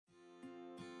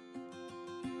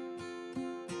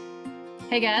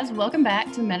Hey guys, welcome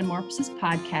back to Metamorphosis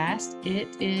Podcast. It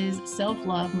is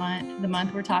Self-Love Month, the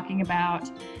month we're talking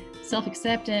about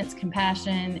self-acceptance,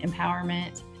 compassion,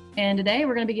 empowerment. And today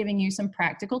we're going to be giving you some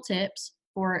practical tips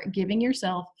for giving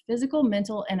yourself physical,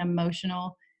 mental, and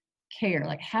emotional care.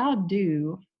 Like, how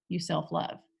do you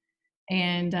self-love?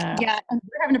 And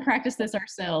we're having to practice this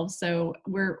ourselves. So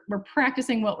we're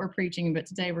practicing what we're preaching, but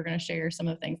today we're going to share some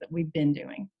of the things that we've been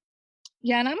doing.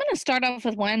 Yeah, and I'm going to start off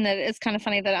with one that it's kind of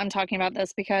funny that I'm talking about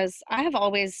this because I have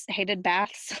always hated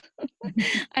baths.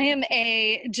 I am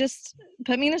just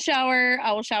put me in the shower,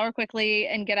 I will shower quickly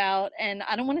and get out, and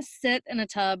I don't want to sit in a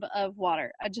tub of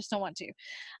water. I just don't want to.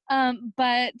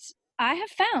 But I have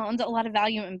found a lot of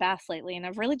value in baths lately, and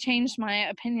I've really changed my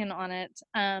opinion on it.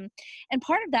 And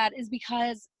part of that is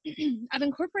because I've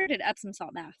incorporated Epsom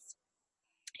salt baths.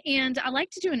 And I like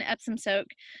to do an Epsom soak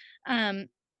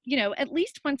at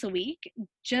least once a week,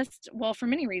 for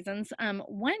many reasons.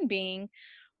 One being,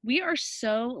 we are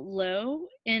so low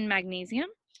in magnesium,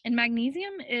 and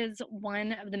magnesium is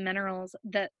one of the minerals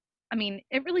that,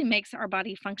 it really makes our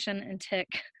body function and tick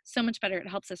so much better. It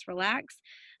helps us relax,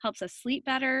 helps us sleep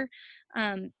better,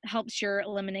 helps your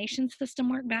elimination system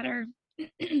work better.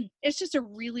 It's just a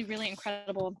really, really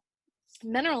incredible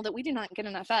mineral that we do not get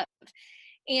enough of.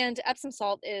 And Epsom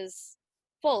salt is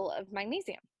full of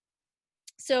magnesium.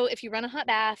 So if you run a hot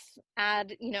bath,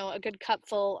 add, a good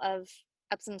cupful of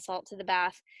Epsom salt to the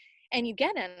bath, and you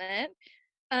get in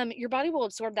it, your body will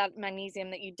absorb that magnesium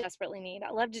that you desperately need.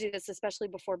 I love to do this, especially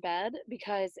before bed,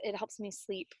 because it helps me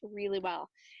sleep really well.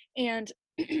 And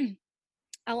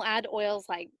I'll add oils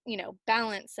like,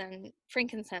 balance and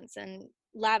frankincense and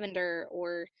lavender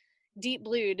or deep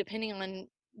blue, depending on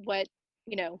what,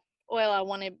 oil I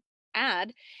want to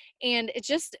add. And it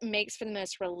just makes for the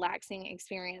most relaxing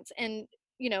experience. And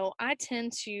I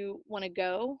tend to want to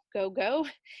go.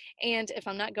 And if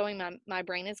I'm not going, my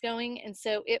brain is going. And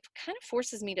so it kind of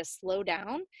forces me to slow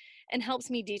down and helps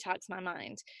me detox my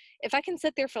mind. If I can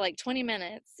sit there for like 20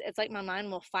 minutes, it's like my mind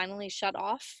will finally shut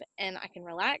off and I can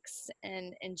relax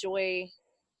and enjoy,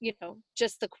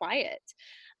 just the quiet.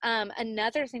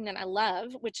 Another thing that I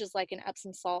love, which is like an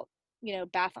Epsom salt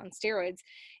bath on steroids,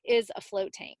 is a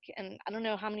float tank. And I don't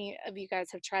know how many of you guys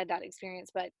have tried that experience,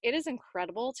 but it is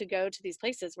incredible to go to these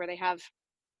places where they have,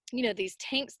 these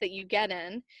tanks that you get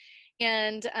in.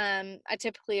 And I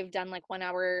typically have done like 1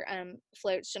 hour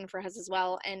floats. Jennifer has as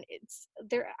well. And it's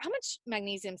there. How much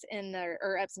magnesium's in there,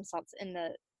 or Epsom salt's in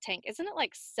the tank? Isn't it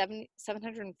like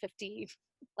 750?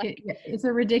 It's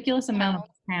a ridiculous amount of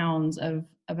pounds of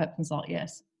Epsom salt.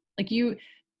 Yes.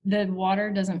 The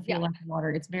water doesn't feel like water.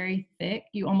 It's very thick.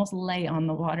 You almost lay on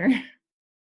the water.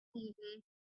 Mm-hmm.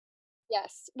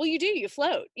 Yes. Well, you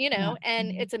float,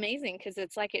 and it's amazing because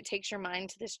it's like it takes your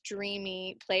mind to this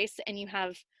dreamy place and you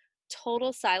have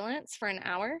total silence for an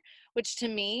hour, which to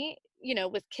me,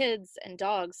 with kids and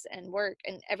dogs and work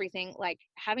and everything, like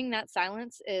having that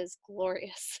silence is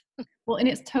glorious. Well, and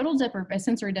it's total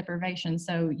sensory deprivation.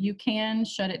 So you can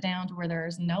shut it down to where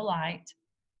there's no light.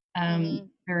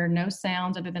 There are no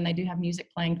sounds other than they do have music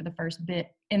playing for the first bit.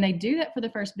 And they do that for the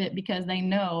first bit because they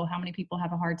know how many people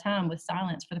have a hard time with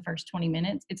silence for the first 20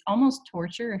 minutes. It's almost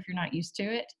torture if you're not used to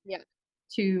it. Yeah.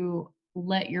 To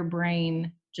let your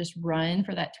brain just run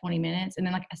for that 20 minutes. And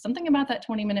then like something about that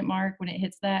 20-minute mark, when it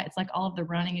hits that, it's like all of the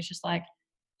running is just like,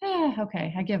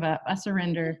 okay, I give up. I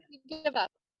surrender. You give up.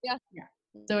 Yeah. Yeah.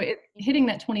 So hitting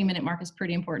that 20-minute mark is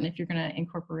pretty important if you're going to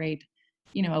incorporate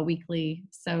a weekly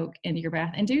soak into your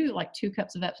bath, and do like 2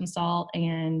 cups of Epsom salt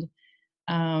and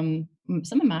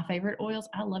some of my favorite oils.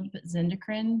 I love to put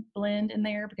Zendocrine blend in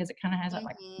there because it kind of has that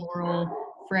like floral,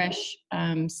 fresh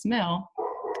smell,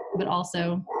 but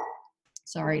also,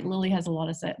 sorry, Lily has a lot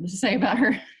to say about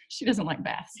her. She doesn't like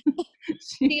baths.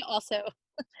 She also.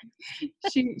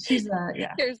 She's She doesn't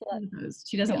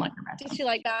like her baths. Does she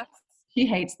like baths? She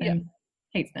hates them. Yeah.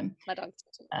 Hates them. My dog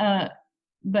too.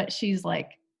 But she's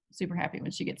like super happy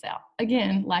when she gets out.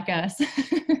 Again, like us.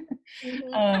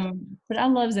 But I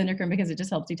love Zendocrine because it just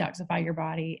helps detoxify your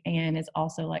body, and it's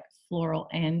also like floral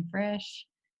and fresh,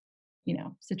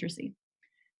 citrusy.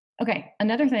 Okay,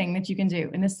 another thing that you can do,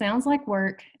 and this sounds like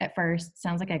work at first,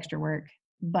 sounds like extra work,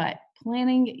 but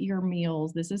planning your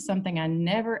meals. This is something I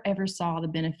never ever saw the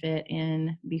benefit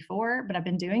in before, but I've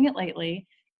been doing it lately.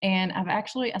 And I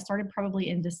started probably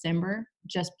in December,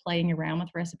 just playing around with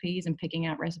recipes and picking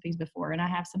out recipes before. And I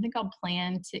have something called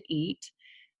Plan to Eat.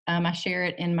 I share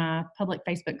it in my public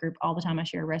Facebook group all the time. I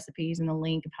share recipes and the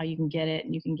link of how you can get it.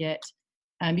 And you can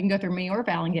go through me or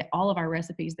Val and get all of our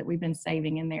recipes that we've been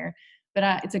saving in there.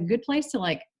 But it's a good place to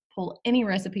like pull any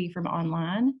recipe from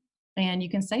online and you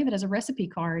can save it as a recipe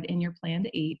card in your plan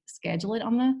to eat, schedule it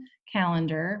on the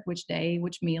calendar, which day,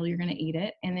 which meal you're going to eat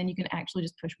it, and then you can actually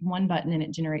just push one button and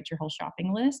it generates your whole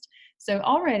shopping list. So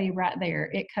already right there,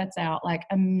 it cuts out like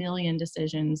a million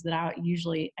decisions that I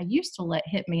used to let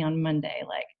hit me on Monday.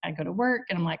 Like I go to work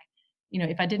and I'm like,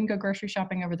 if I didn't go grocery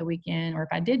shopping over the weekend, or if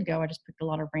I did go, I just picked a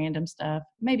lot of random stuff.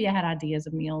 Maybe I had ideas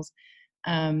of meals.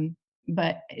 Um,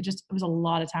 but it was a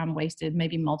lot of time wasted,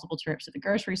 maybe multiple trips to the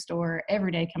grocery store,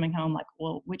 every day coming home like,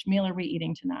 well, which meal are we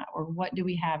eating tonight? Or what do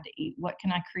we have to eat? What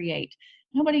can I create?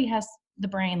 Nobody has the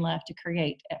brain left to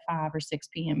create at 5 or 6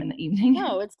 p.m. in the evening.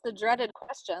 No, it's the dreaded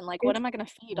question. Like, what It's, am I going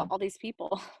to feed all these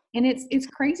people? and it's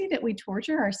crazy that we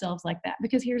torture ourselves like that,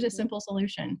 because here's a simple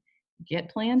solution. Get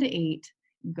Plan to Eat,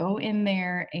 go in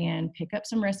there and pick up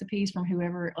some recipes from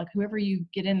whoever you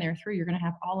get in there through. You're going to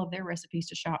have all of their recipes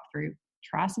to shop through.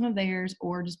 Try some of theirs,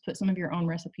 or just put some of your own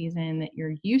recipes in that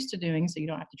you're used to doing so you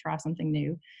don't have to try something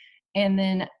new. And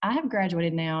then I have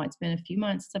graduated now. It's been a few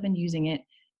months since I've been using it.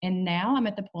 And now I'm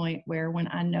at the point where when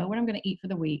I know what I'm going to eat for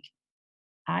the week,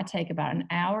 I take about an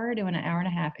hour to an hour and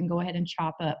a half and go ahead and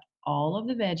chop up all of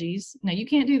the veggies. Now, you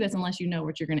can't do this unless you know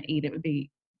what you're going to eat. It would be,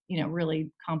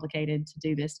 really complicated to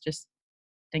do this just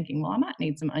thinking, well, I might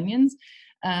need some onions.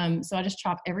 So I just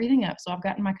chop everything up. So I've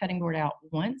gotten my cutting board out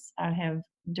once. I have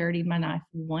dirtied my knife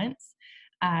once.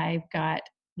 I've got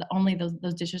only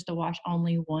those dishes to wash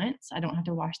only once. I don't have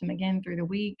to wash them again through the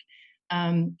week.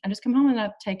 I just come home and I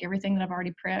take everything that I've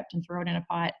already prepped and throw it in a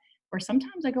pot. Or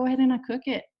sometimes I go ahead and I cook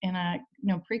it, and I,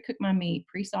 pre-cook my meat,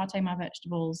 pre-saute my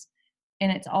vegetables,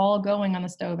 and it's all going on the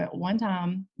stove at one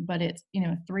time, but it's,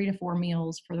 3 to 4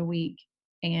 meals for the week.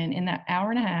 And in that hour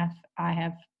and a half, I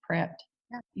have prepped,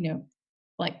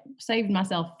 like saved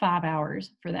myself 5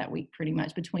 hours for that week, pretty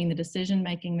much, between the decision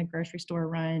making, the grocery store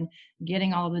run,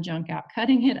 getting all of the junk out,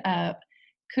 cutting it up,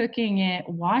 cooking it,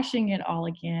 washing it all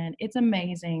again. It's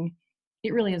amazing.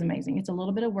 It really is amazing. It's a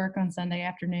little bit of work on Sunday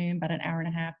afternoon, about an hour and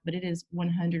a half, but it is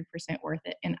 100% worth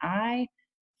it. And I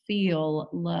feel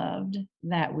loved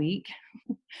that week.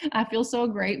 I feel so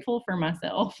grateful for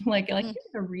myself. Like you did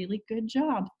a really good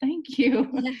job. Thank you.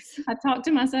 Yes. I talk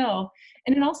to myself.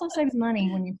 And it also saves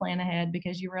money when you plan ahead,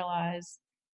 because you realize,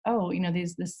 oh,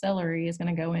 this celery is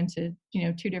going to go into,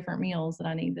 2 different meals that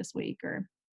I need this week or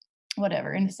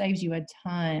whatever. And it saves you a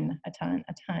ton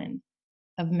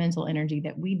of mental energy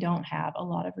that we don't have a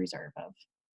lot of reserve of.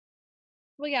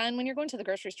 Well, yeah, and when you're going to the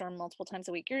grocery store multiple times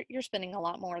a week, you're spending a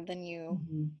lot more than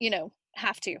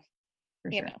have to,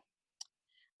 For you sure.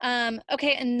 know.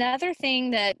 Okay, another thing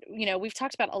that, we've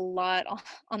talked about a lot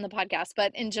on the podcast,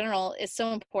 but in general is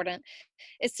so important,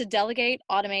 is to delegate,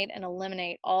 automate, and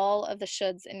eliminate all of the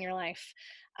shoulds in your life.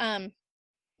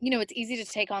 It's easy to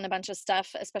take on a bunch of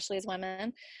stuff, especially as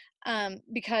women,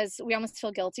 because we almost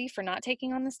feel guilty for not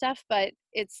taking on the stuff, but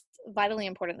it's vitally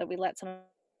important that we let some of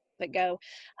it go.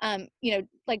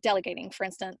 Like delegating, for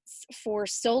instance. For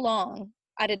so long,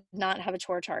 I did not have a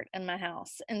chore chart in my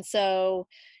house. And so,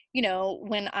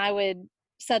 when I would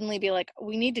suddenly be like,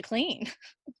 we need to clean,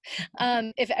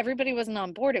 if everybody wasn't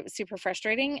on board, it was super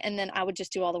frustrating. And then I would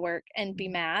just do all the work and be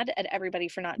mad at everybody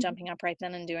for not jumping up right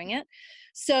then and doing it.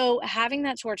 So having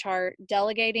that chore chart,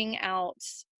 delegating out,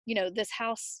 this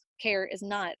house care is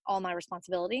not all my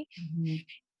responsibility. Mm-hmm.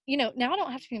 Now I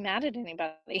don't have to be mad at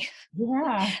anybody.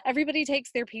 Yeah. Everybody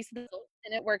takes their piece of the deal,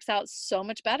 and it works out so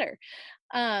much better.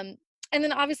 And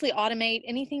then obviously automate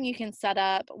anything you can set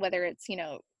up, whether it's,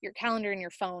 your calendar in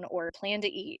your phone, or Plan to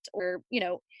Eat, or,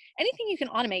 anything you can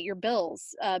automate, your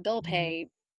bills, bill pay,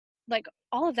 like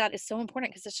all of that is so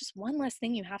important, because it's just one less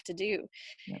thing you have to do.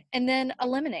 Yep. And then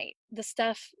eliminate the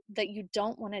stuff that you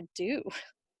don't want to do.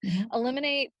 Mm-hmm.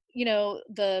 Eliminate,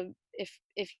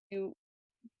 if you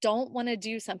don't want to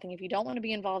do something, if you don't want to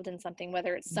be involved in something,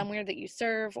 whether it's somewhere that you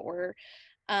serve, or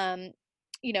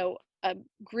a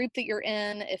group that you're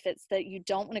in, if it's that you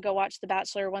don't want to go watch The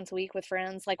Bachelor once a week with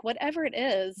friends, like whatever it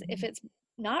is, if it's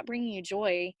not bringing you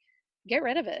joy, get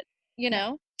rid of it,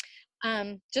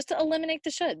 just to eliminate the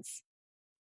shoulds.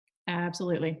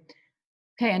 Absolutely.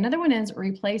 Okay, another one is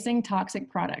replacing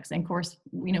toxic products. And of course,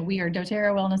 we are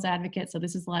doTERRA wellness advocates, so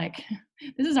this is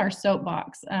our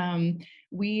soapbox.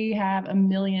 We have a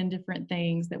million different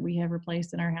things that we have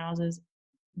replaced in our houses,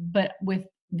 but with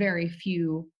very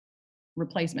few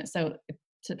replacements. So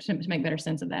to make better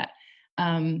sense of that,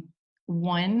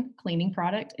 one cleaning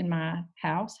product in my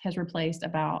house has replaced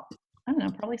about, I don't know,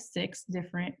 probably 6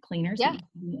 different cleaners that used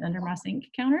to be under my sink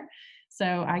counter. So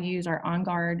I use our On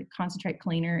Guard concentrate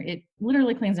cleaner. It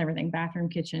literally cleans everything: bathroom,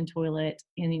 kitchen, toilet.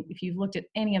 And if you've looked at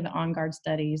any of the On Guard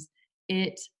studies,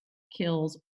 it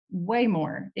kills way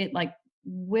more. It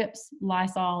whips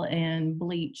Lysol and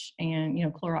bleach and,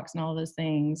 Clorox and all of those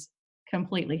things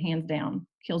completely, hands down,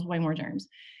 kills way more germs.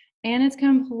 And it's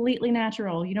completely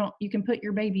natural. You can put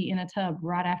your baby in a tub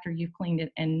right after you've cleaned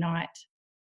it and not,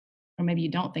 or maybe you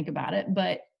don't think about it,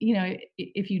 but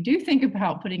if you do think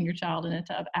about putting your child in a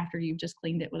tub after you've just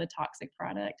cleaned it with a toxic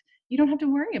product, you don't have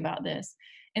to worry about this.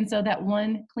 And so that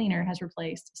one cleaner has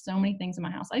replaced so many things in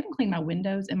my house. I even clean my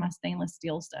windows and my stainless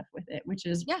steel stuff with it, which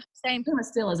is, Yeah, same. stainless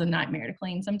steel is a nightmare to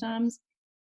clean sometimes,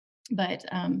 but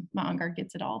my On Guard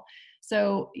gets it all.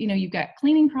 So, you've got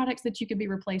cleaning products that you could be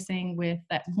replacing with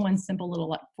that one simple little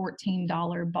like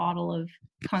 $14 bottle of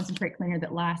concentrate cleaner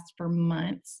that lasts for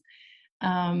months.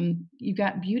 You've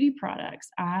got beauty products.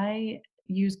 I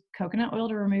use coconut oil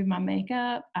to remove my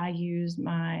makeup. I use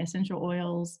my essential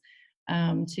oils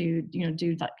to,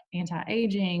 do like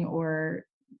anti-aging or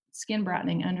skin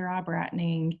brightening, under eye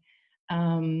brightening.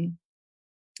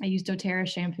 I use doTERRA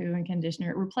shampoo and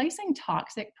conditioner. Replacing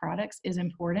toxic products is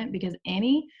important because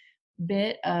any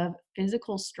bit of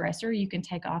physical stressor you can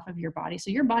take off of your body. So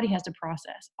your body has to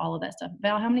process all of that stuff.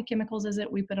 Val, how many chemicals is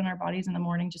it we put on our bodies in the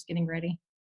morning just getting ready?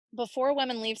 Before a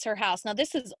woman leaves her house, now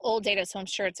this is old data, so I'm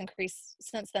sure it's increased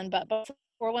since then, but before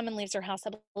a woman leaves her house,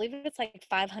 I believe it's like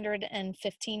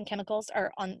 515 chemicals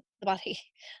are on the body,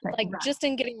 Right. like just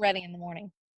in getting ready in the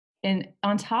morning. And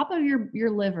on top of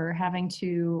your liver having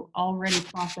to already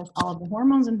process all of the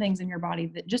hormones and things in your body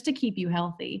that just to keep you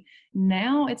healthy,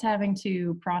 now it's having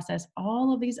to process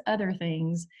all of these other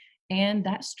things, and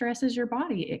that stresses your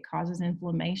body. It causes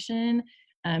inflammation.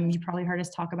 You probably heard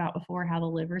us talk about before how the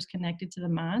liver is connected to the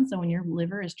mind. So when your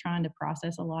liver is trying to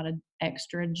process a lot of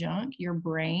extra junk, your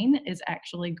brain is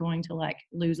actually going to like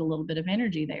lose a little bit of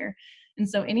energy there. And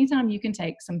so anytime you can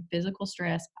take some physical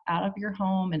stress out of your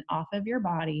home and off of your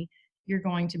body, you're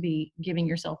going to be giving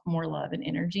yourself more love and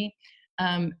energy.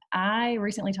 I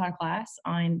recently taught a class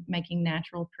on making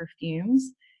natural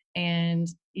perfumes. And,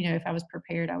 if I was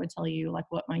prepared, I would tell you like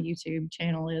what my YouTube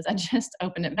channel is. I just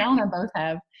opened it. Val and I both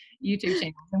have YouTube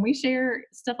channels, and we share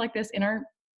stuff like this in our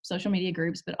social media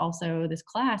groups, but also this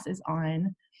class is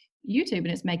on YouTube, and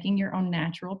it's making your own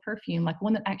natural perfume, like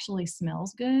one that actually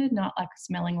smells good, not like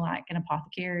smelling like an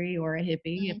apothecary or a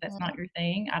hippie. If that's not your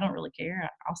thing, I don't really care.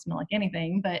 I'll smell like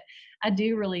anything, but I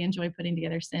do really enjoy putting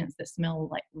together scents that smell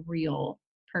like real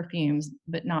perfumes,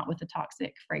 but not with the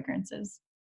toxic fragrances.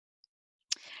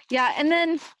 Yeah, and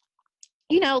then,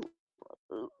 you know,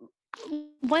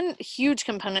 one huge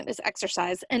component is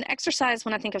exercise. And exercise,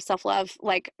 when I think of self-love,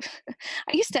 like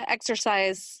I used to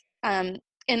exercise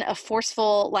in a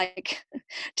forceful, like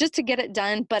just to get it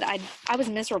done, but I was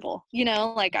miserable,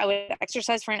 like I would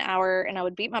exercise for an hour and I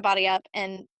would beat my body up,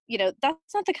 and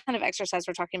that's not the kind of exercise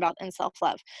we're talking about in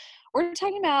self-love. We're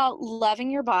talking about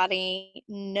loving your body,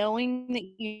 knowing that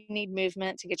you need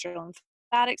movement to get your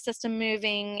lymphatic system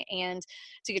moving and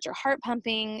to get your heart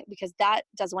pumping, because that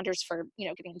does wonders for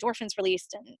getting endorphins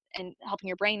released and helping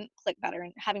your brain click better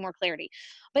and having more clarity.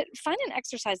 But find an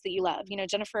exercise that you love.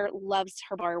 Jennifer loves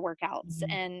her bar workouts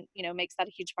and makes that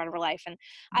a huge part of her life. And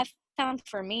I've found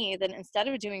for me that instead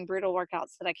of doing brutal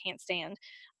workouts that I can't stand,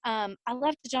 I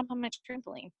love to jump on my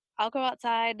trampoline. I'll go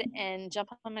outside and jump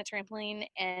on my trampoline,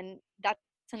 and that's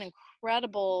an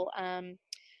incredible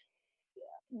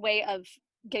way of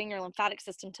getting your lymphatic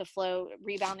system to flow.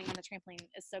 Rebounding on the trampoline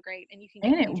is so great, and you can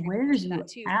get And it mini trampolines wears for you that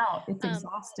too. out. It's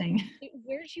exhausting. It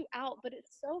wears you out, but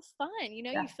it's so fun.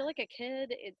 Yeah. You feel like a kid.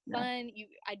 It's fun.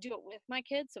 I do it with my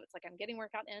kids, so it's like I'm getting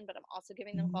workout in, but I'm also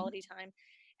giving them quality time,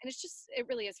 and it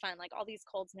really is fun. Like all these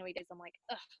cold, snowy days, I'm like,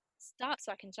 ugh, stop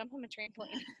so I can jump on my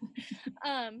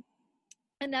trampoline.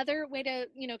 Another way to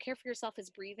care for yourself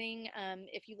is breathing.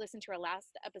 If you listen to our last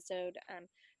episode,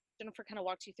 Jennifer kind of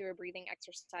walked you through a breathing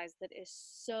exercise that is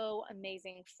so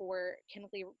amazing for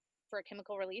a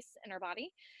chemical release in our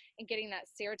body and getting that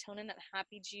serotonin, that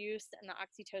happy juice, and the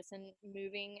oxytocin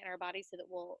moving in our body so that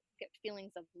we'll get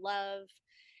feelings of love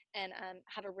and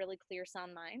have a really clear,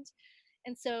 sound mind.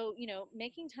 And so,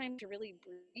 making time to really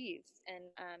breathe and,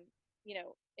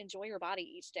 enjoy your body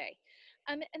each day.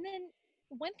 And then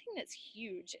one thing that's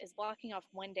huge is blocking off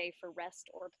one day for rest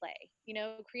or play.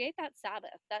 Create that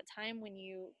Sabbath, that time when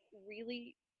you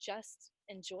really just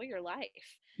enjoy your life,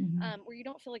 where you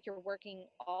don't feel like you're working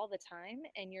all the time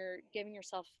and you're giving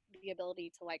yourself the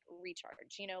ability to like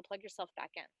recharge, plug yourself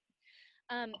back in.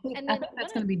 And I then think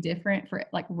that's going to be different for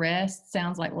like rest.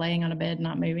 Sounds like laying on a bed,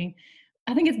 not moving.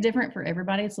 I think it's different for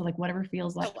everybody. So like whatever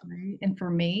feels like for you. And for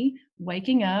me,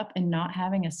 waking up and not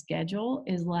having a schedule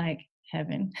is like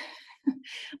heaven.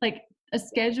 Like a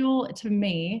schedule to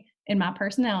me in my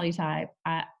personality type,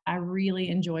 I really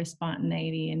enjoy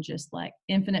spontaneity and just like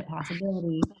infinite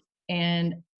possibility.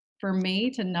 And for me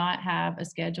to not have a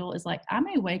schedule is like, I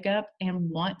may wake up and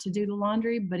want to do the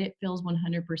laundry, but it feels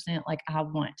 100% like I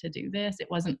want to do this. It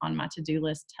wasn't on my to-do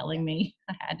list telling me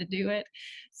I had to do it.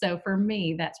 So for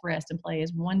me, that's rest and play,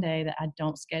 is one day that I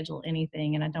don't schedule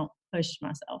anything and I don't push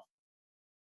myself.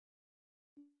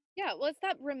 Yeah, well, it's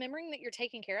that remembering that you're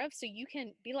taken care of so you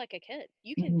can be like a kid.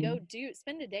 You can go Mhm.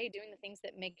 spend a day doing the things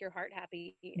that make your heart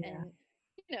happy Yeah.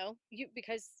 and you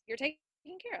because you're taken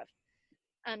care of.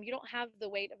 You don't have the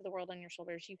weight of the world on your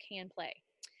shoulders. You can play.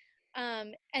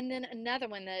 And then another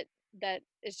one that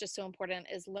is just so important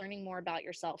is learning more about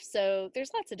yourself. So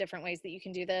there's lots of different ways that you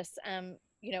can do this.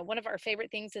 One of our favorite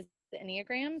things is the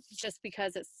Enneagram, just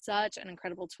because it's such an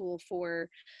incredible tool for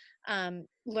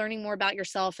learning more about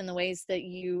yourself and the ways that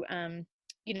you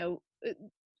know, uh,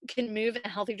 can move in a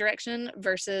healthy direction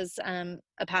versus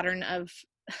a pattern of,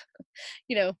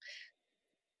 you know,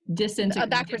 a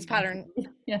backwards Disintegration. pattern. Yeah,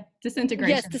 Yes,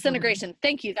 disintegration is the word. disintegration.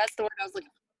 Thank you. That's the word I was looking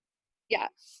for. Yeah.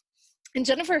 And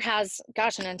Jennifer has,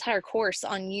 gosh, an entire course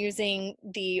on using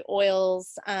the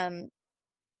oils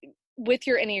with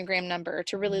your Enneagram number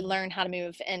to really learn how to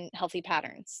move in healthy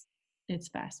patterns. It's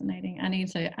fascinating. I need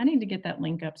to get that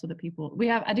link up so that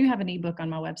I do have an ebook on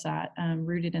my website,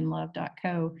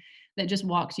 rootedinlove.co, that just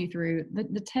walks you through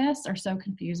the tests are so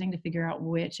confusing to figure out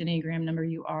which Enneagram number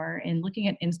you are, and looking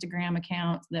at Instagram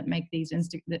accounts that make these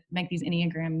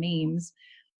Enneagram memes,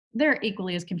 they're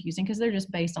equally as confusing because they're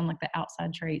just based on like the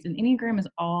outside traits. And Enneagram is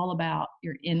all about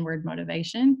your inward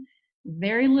motivation,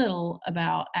 very little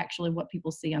about actually what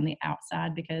people see on the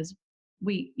outside, because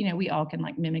we all can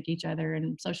like mimic each other,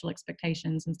 and social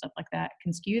expectations and stuff like that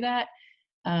can skew that.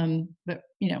 But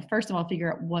first of all,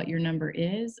 figure out what your number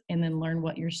is, and then learn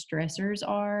what your stressors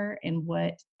are and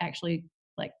what actually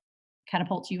like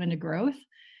catapults you into growth.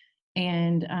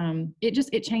 And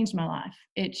it changed my life.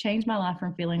 It changed my life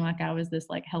from feeling like I was this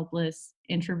like helpless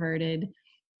introverted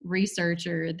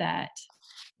researcher that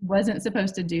wasn't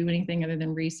supposed to do anything other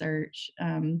than research.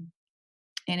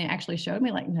 And it actually showed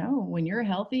me like, no, when you're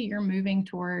healthy, you're moving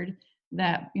toward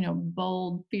that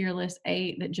bold, fearless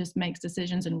 8 that just makes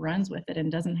decisions and runs with it,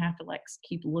 and doesn't have to like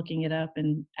keep looking it up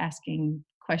and asking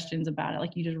questions about it.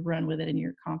 Like, you just run with it and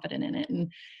you're confident in it.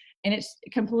 And it's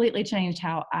completely changed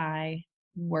how I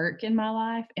work in my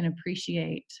life and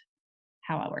appreciate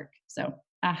how I work. So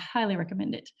I highly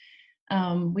recommend it.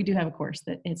 We do have a course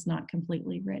that it's not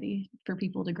completely ready for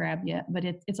people to grab yet, but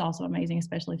it's also amazing,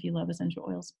 especially if you love essential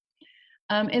oils.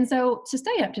 And so to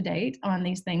stay up to date on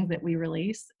these things that we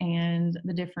release and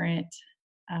the different,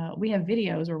 we have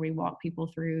videos where we walk people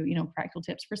through, practical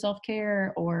tips for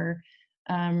self-care, or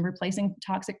replacing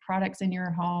toxic products in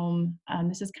your home.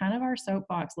 This is kind of our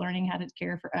soapbox, learning how to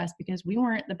care for us, because we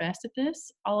weren't the best at this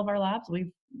all of our lives.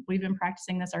 We've been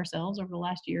practicing this ourselves over the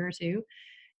last year or two,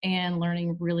 and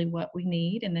learning really what we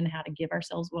need, and then how to give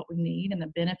ourselves what we need and the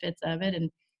benefits of it,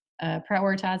 and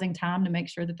prioritizing time to make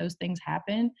sure that those things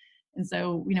happen. And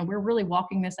so, we're really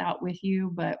walking this out with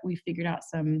you, but we figured out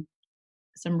some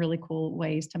really cool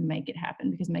ways to make it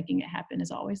happen, because making it happen is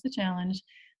always the challenge.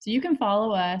 So you can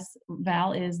follow us.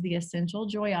 Val is the Essential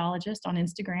Joyologist on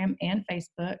Instagram and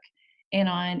Facebook. And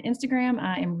on Instagram,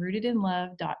 I am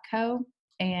rootedinlove.co.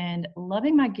 And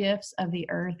Loving My Gifts of the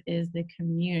Earth is the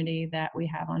community that we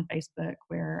have on Facebook,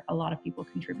 where a lot of people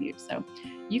contribute. So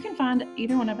you can find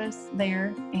either one of us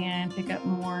there and pick up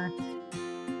more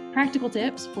practical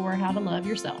tips for how to love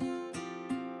yourself.